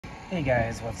Hey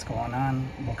guys, what's going on?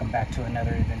 Welcome back to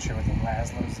another adventure with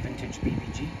Laszlo's Vintage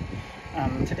BBG.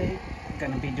 Today I'm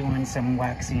going to be doing some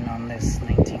waxing on this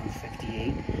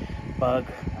 1958 Bug.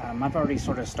 I've already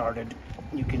sort of started.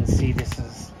 You can see this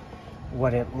is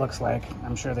what it looks like.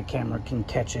 I'm sure the camera can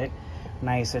catch it.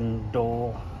 Nice and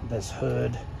dull, this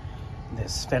hood,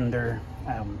 this fender.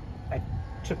 I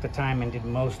took the time and did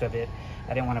most of it.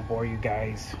 I didn't want to bore you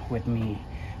guys with me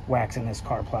waxing this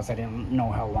car, plus I didn't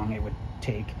know how long it would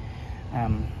take.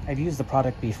 I've used the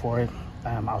product before.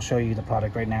 I'll show you the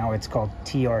product right now. It's called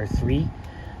TR3.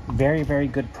 Very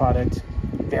good product.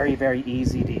 Very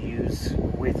easy to use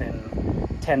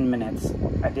within 10 minutes.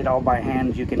 I did all by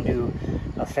hand. You can do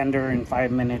a fender in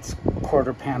 5 minutes,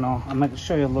 quarter panel. I'm going to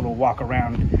show you a little walk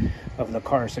around of the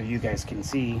car so you guys can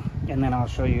see, and then I'll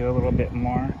show you a little bit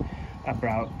more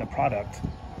about the product.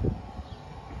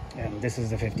 This is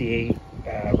the 58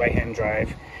 right-hand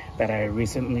drive that I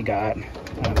recently got.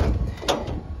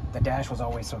 The dash was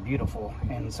always so beautiful,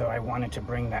 and so I wanted to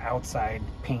bring the outside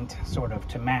paint sort of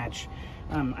to match.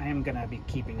 I am gonna be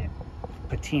keeping it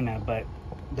patina, but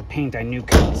the paint I knew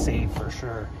could save for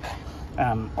sure.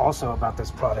 Also about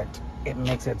this product, it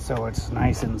makes it so it's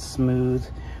nice and smooth.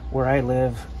 Where I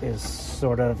live is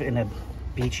sort of in a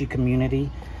beachy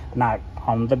community, not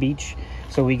on the beach,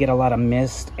 so we get a lot of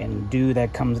mist and dew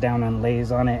that comes down and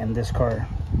lays on it, and this car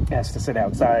has to sit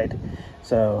outside,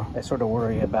 so I sort of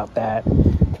worry about that.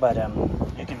 But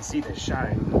you can see the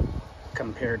shine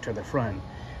compared to the front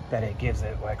that it gives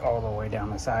it, like all the way down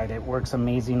the side. It works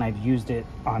amazing. I've used it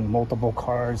on multiple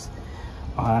cars.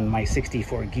 On my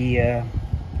 64 Ghia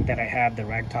that I have, the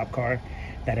ragtop car,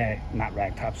 not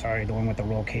ragtop, sorry, the one with the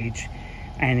roll cage.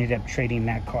 I ended up trading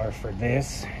that car for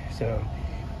this. So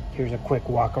here's a quick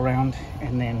walk around,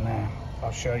 and then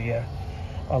I'll show you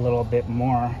a little bit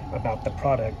more about the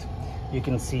product. You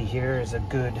can see here is a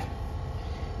good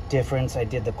difference. I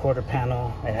did the quarter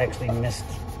panel. I actually missed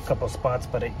a couple spots,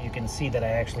 but you can see that I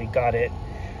actually got it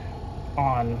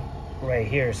on right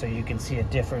here, so you can see a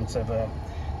difference of a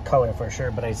color for sure.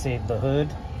 But I saved the hood,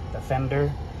 the fender,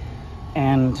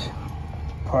 and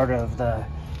part of the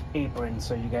apron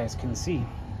so you guys can see.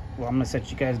 Well, I'm gonna set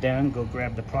you guys down, go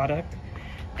grab the product,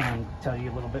 and tell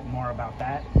you a little bit more about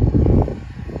that.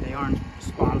 They aren't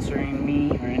sponsoring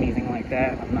me or anything like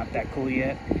that. I'm not that cool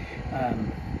yet,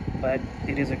 but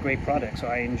it is a great product, so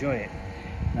I enjoy it.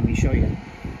 Let me show you.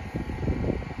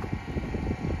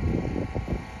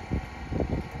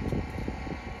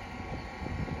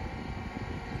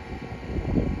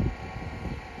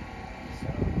 So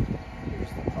here's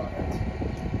the product.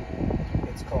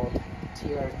 It's called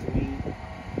TR3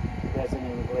 Resin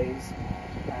and Glaze.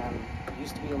 You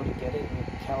used to be able to get it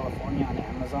in California on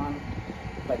Amazon,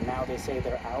 but now they say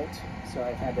they're out, so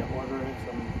I've had to order it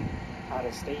from out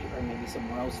of state or maybe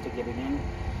somewhere else to get it in.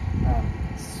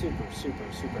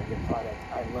 Super good product.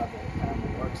 I love it.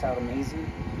 It works out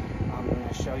amazing. I'm going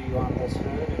to show you on this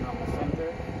hood and on the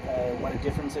fender what a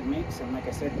difference it makes, and like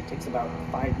I said, it takes about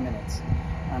 5 minutes.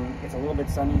 It's a little bit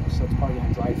sunny, so it's probably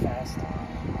going to dry fast.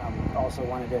 Also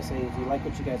wanted to say, if you like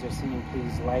what you guys are seeing,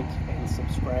 please like and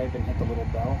subscribe and hit the little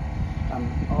bell.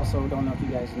 Also, don't know if you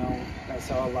guys know, I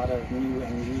sell a lot of new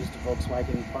and used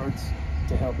Volkswagen parts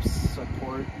to help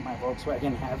support my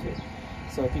Volkswagen Habit.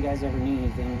 So if you guys ever need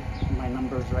anything, my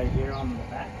number's right here on the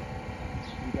back.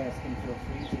 You guys can feel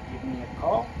free to give me a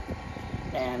call,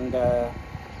 and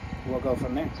we'll go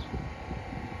from there.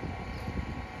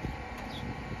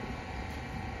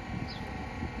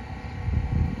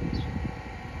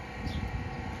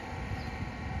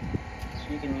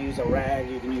 You can use a rag,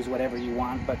 you can use whatever you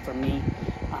want, but for me,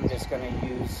 I'm just going to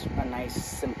use a nice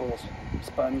simple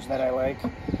sponge that I like.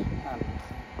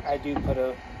 I do put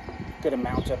a good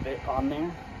amount of it on there.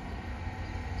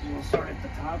 We'll start at the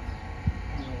top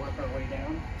and we'll work our way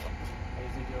down. I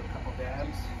usually do a couple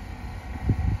dabs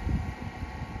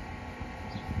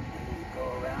and then go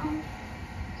around.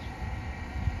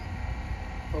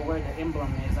 For where the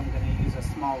emblem is, I'm going to use a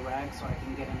small rag so I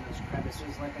can get in those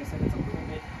crevices. Like I said, it's a little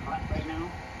bit hot right now.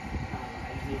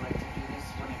 I usually like to do this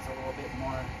when it's a little bit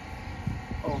more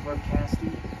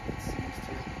overcasty. It seems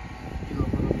to do a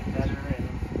little bit better, and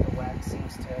the wax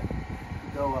seems to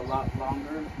go a lot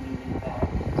longer, meaning that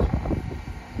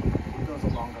it goes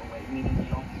a longer way, meaning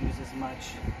you don't use as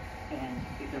much and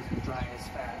it doesn't dry as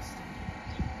fast.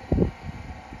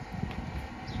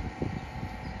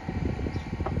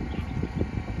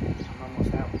 I'm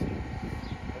almost out too.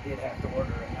 I did have to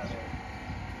order another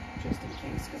just in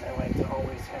case, because I like to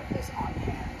always have this on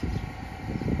hand.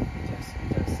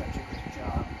 It does such a great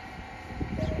job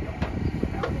that I don't want to be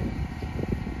without it.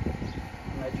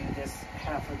 I'm going to do this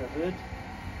half of the hood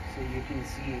so you can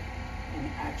see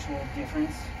an actual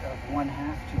difference of one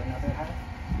half to another half.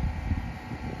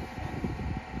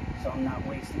 So I'm not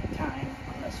wasting time.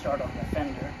 I'm going to start on the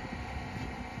fender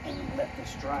and let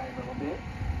this dry a little bit,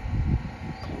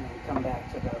 and then come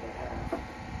back to the other half.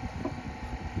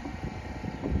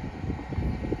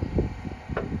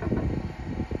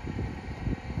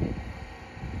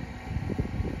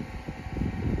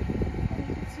 And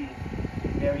you can see,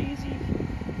 very easy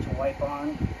to wipe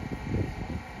on,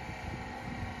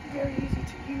 very easy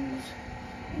to use.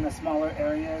 In the smaller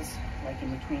areas, like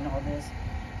in between all this,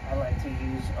 I like to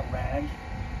use a rag.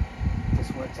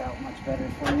 This works out much better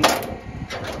for me.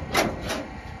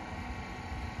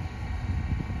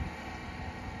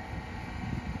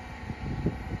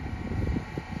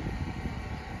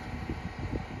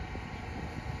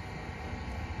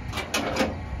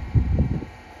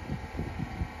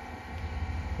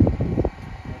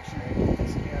 Make sure I get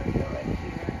this area right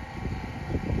here.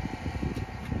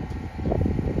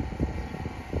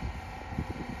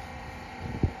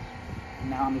 And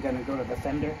now I'm going to go to the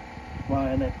fender while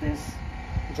I let this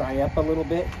dry up a little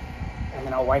bit, and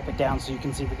then I'll wipe it down so you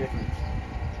can see the difference.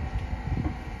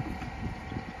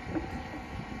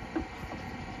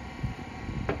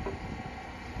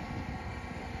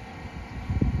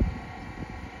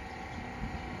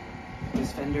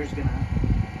 This fender's gonna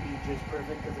be just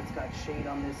perfect because it's got shade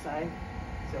on this side,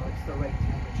 so it's the right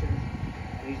temperature.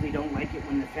 I usually don't like it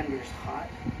when the fender's hot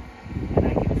and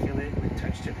I can feel it with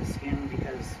touch to the skin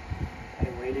because I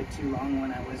waited too long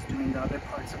when I was doing the other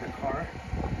parts of the car,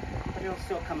 but it'll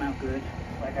still come out good.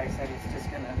 Like I said, it's just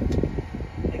gonna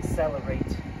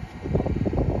accelerate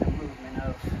the movement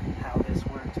of how this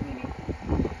worked, meaning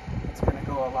it's gonna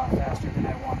go a lot faster than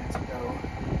I want it to go.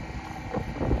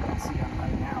 You can see I'm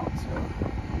running out, so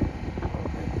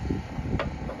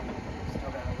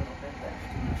still got a little bit left,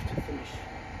 enough to finish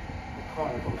the car,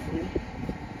 hopefully.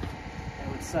 It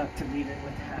would suck to leave it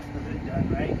with half of it done,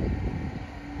 right?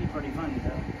 Be pretty funny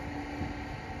though,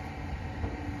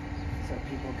 so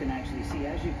people can actually see.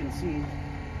 As you can see,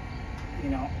 you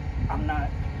know, I'm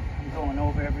going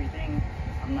over everything.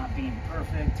 I'm not being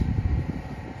perfect.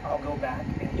 I'll go back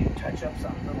and do touch-ups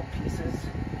on little pieces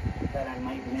that I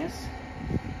might miss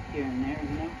here and there,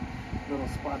 you know, little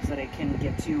spots that I can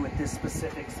get to with this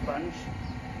specific sponge.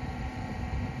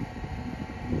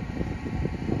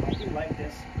 I do like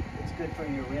this. It's good for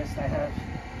your wrist. I have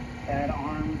bad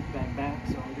arm, bad back,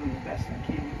 so I'm doing the best I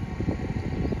can.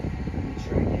 Make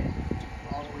sure I get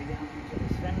all the way down into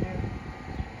this fender.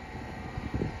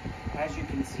 As you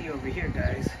can see over here,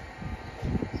 guys,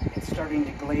 it's starting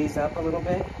to glaze up a little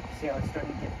bit. See how it's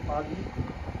starting to get foggy?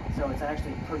 So it's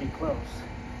actually pretty close.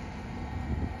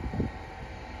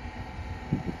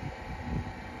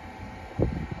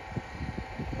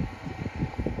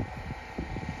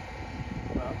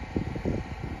 Well,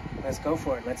 let's go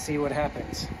for it. Let's see what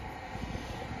happens.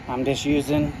 I'm just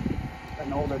using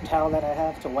an older towel that I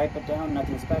have to wipe it down,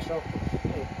 nothing special.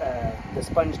 The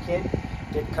sponge kit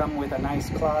did come with a nice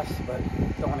cloth, but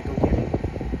don't want to go get it.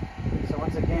 So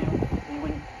once again, we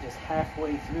went just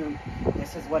halfway through.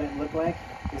 This is what it looked like.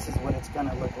 This is what it's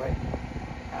gonna look like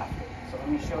after. So let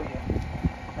me show you.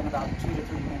 In about 2 to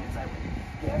 3 minutes, I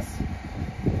would guess.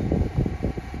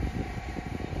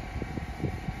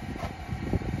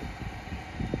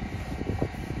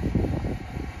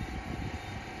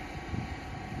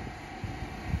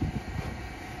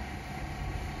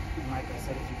 Like I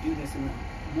said, if you do this in the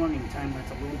morning time where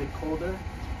it's a little bit colder,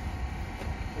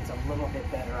 it's a little bit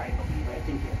better, I believe. I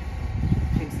think it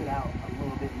picks it out a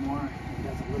little bit more and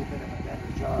does a little bit of a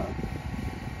better job.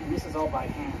 And this is all by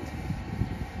hand.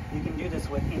 You can do this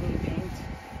with any paint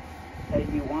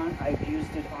that you want. I've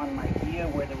used it on my Gia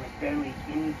where there was barely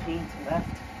any paint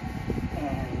left,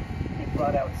 and it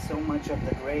brought out so much of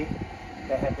the gray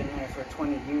that had been there for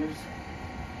 20 years.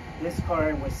 This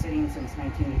car was sitting since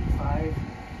 1985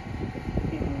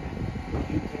 in the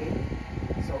UK,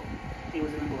 so it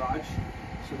was in a garage,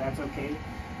 so that's okay.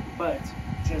 But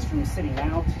just from sitting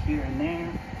out here and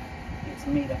there, it's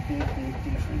made a big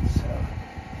difference. So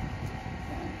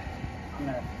I'm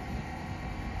gonna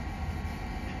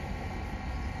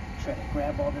try to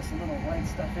grab all this little white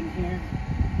stuff in here.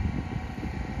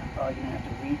 I'm probably gonna have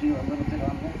to redo a little bit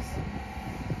on this.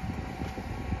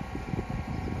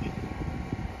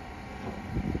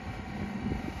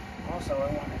 Also, I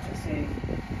wanted to say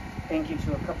thank you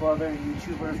to a couple other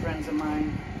YouTuber friends of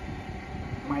mine.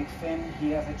 Mike Finn,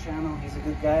 he has a channel, he's a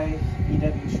good guy.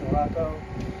 EW Shirako,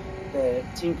 the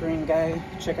tinkering guy,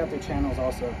 check out their channels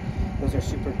also. Those are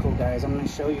super cool guys. I'm going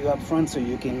to show you up front so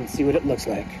you can see what it looks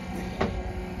like.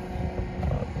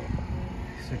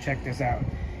 So check this out.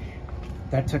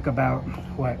 That took about,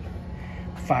 what,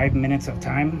 5 minutes of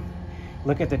time.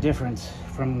 Look at the difference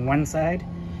from one side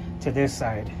to this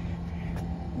side.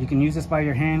 You can use this by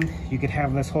your hand. You could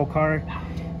have this whole car,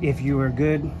 if you were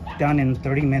good, done in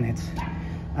 30 minutes.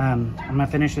 I'm gonna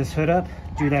finish this hood up,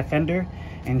 do that fender,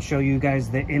 and show you guys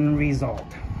the end result.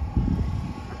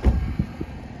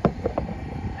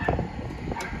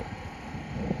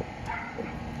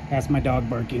 That's my dog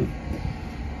barking.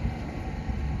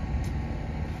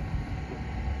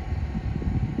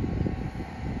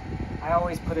 I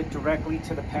always put it directly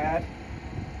to the pad.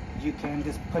 You can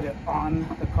just put it on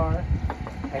the car.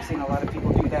 I've seen a lot of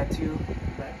people do that too,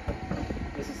 but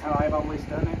this is how I've always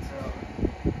done it, so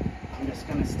I'm just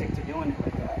gonna stick to doing it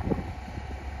like that.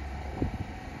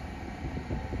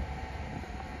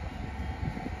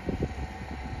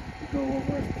 Go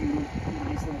over a few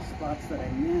nice little spots that I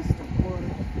missed, of course.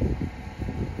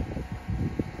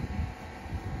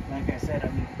 Like I said, I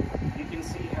mean, you can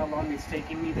see how long it's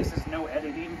taking me. This is no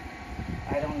editing.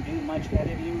 I don't do much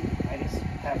editing. I just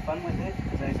have fun with it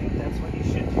because I think that's what you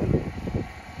should do.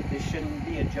 This shouldn't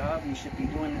be a job. You should be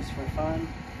doing this for fun,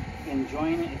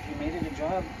 enjoying it. If you made it a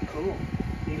job, cool,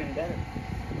 even better.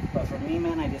 But for me,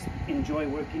 man, I just enjoy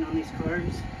working on these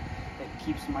cars. It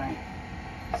keeps my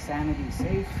sanity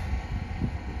safe.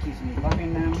 It keeps me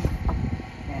loving them.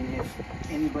 And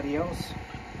if anybody else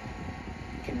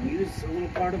can use a little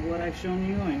part of what I've shown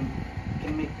you and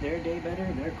can make their day better,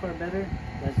 their car better,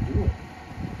 let's do it.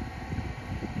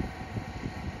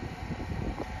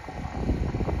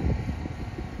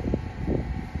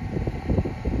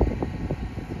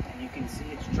 And you can see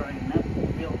it's drying up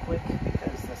real quick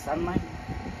because the sunlight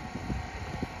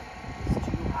is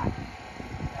too hot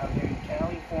out here in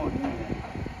California.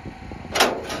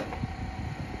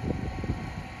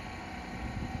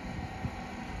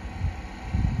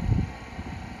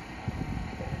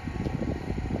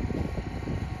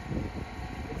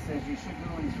 You should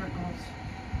go in circles.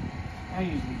 I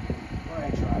usually do, or I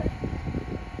try.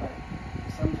 But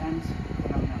sometimes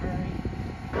when I'm in a hurry,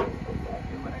 I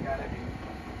do what I gotta do.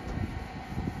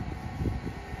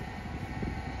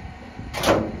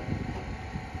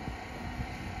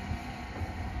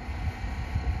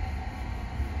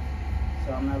 So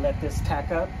I'm gonna let this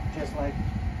tack up just like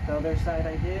the other side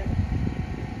I did.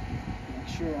 Make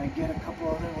sure I get a couple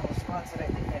other little spots that I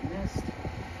think I missed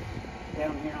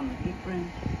down here on the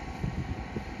apron.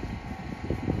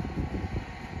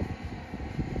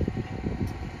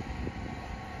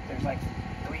 Like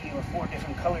 3 or 4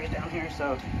 different colors down here,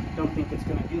 so don't think it's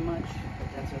gonna do much, but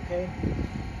that's okay.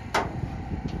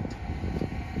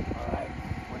 Alright,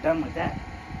 we're done with that.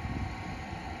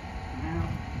 Now,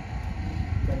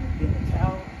 gonna get a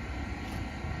towel.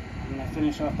 I'm gonna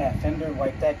finish off that fender,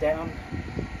 wipe that down,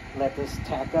 let this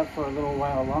tack up for a little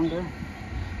while longer,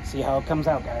 see how it comes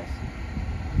out, guys.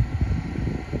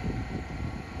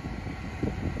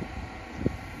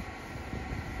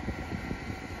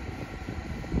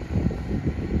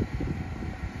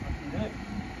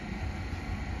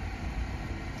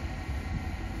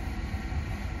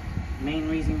 Main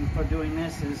reason for doing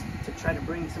this is to try to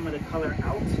bring some of the color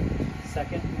out.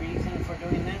 Second reason for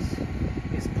doing this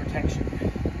is protection.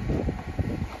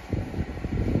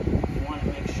 You want to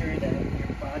make sure that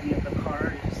your body of the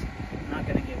car is not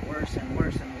going to get worse and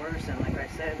worse and worse. And like I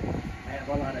said, I have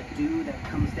a lot of dew that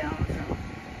comes down from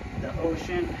the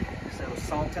ocean, so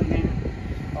salt in there,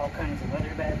 all kinds of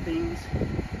other bad things.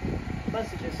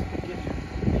 Plus it just gives your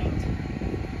paint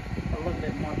a little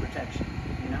bit more protection,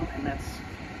 you know, and that's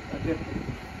a good thing.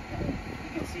 And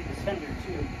you can see this fender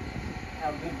too,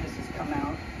 how good this has come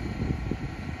out.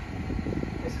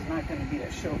 This is not going to be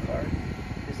a show car.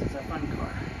 This is a fun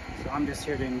car. So I'm just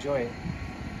here to enjoy it.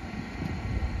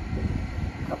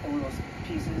 A couple little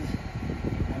pieces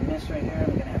I missed right here.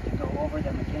 I'm going to have to go over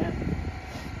them again.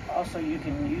 Also, you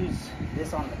can use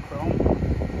this on the chrome and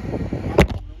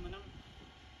aluminum,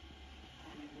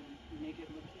 and it will make it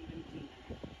look even cleaner.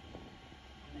 I'm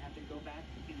going to have to go back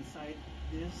inside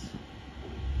this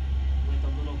with a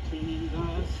little cleaning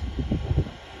gauze,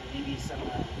 maybe some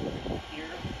ear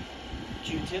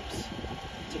Q-tips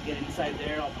to get inside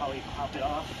there. I'll probably pop it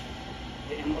off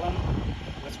the emblem.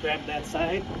 Let's grab that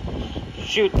side.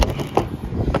 Shoot!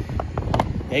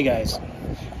 Hey guys,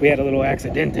 we had a little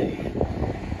accidente.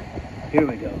 Here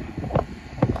we go.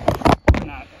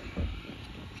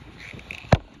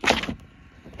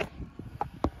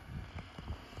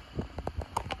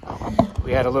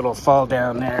 We had a little fall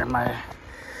down there. My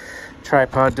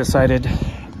tripod decided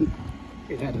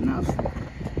it had enough.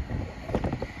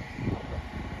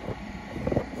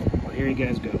 Well, here you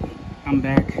guys go. I'm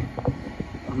back.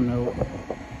 I'm gonna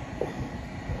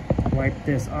wipe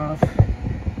this off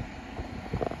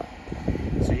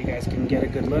so you guys guys can get a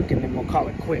good look, and then we'll call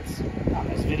it quits on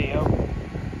this video.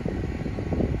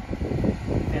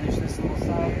 Finish this little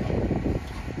side,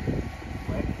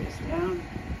 wipe this down.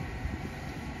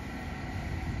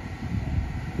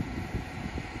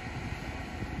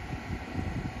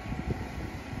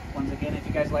 Once again, if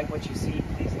you guys like what you see,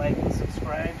 please like and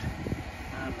subscribe.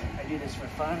 I do this for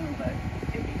fun, but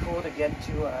it'd be cool to get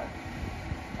to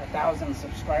 1,000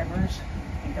 subscribers.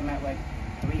 I think I'm at like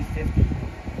 350,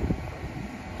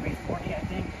 340, I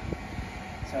think.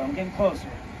 So I'm getting closer.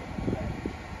 But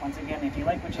once again, if you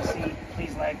like what you see,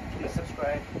 please like, please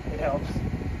subscribe. It helps.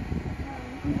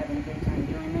 I'm having a great time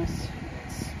doing this.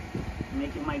 It's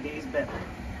making my days better.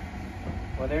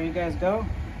 Well, there you guys go.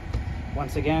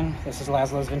 Once again, this is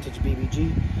Laszlo's Vintage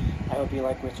BBG. I hope you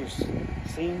like what you're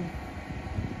seeing.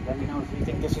 Let me know if you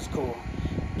think this is cool.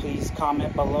 Please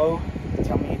comment below.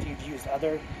 Tell me if you've used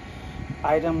other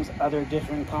items, other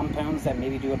different compounds that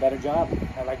maybe do a better job.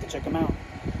 I'd like to check them out.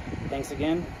 Thanks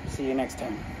again. See you next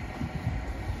time.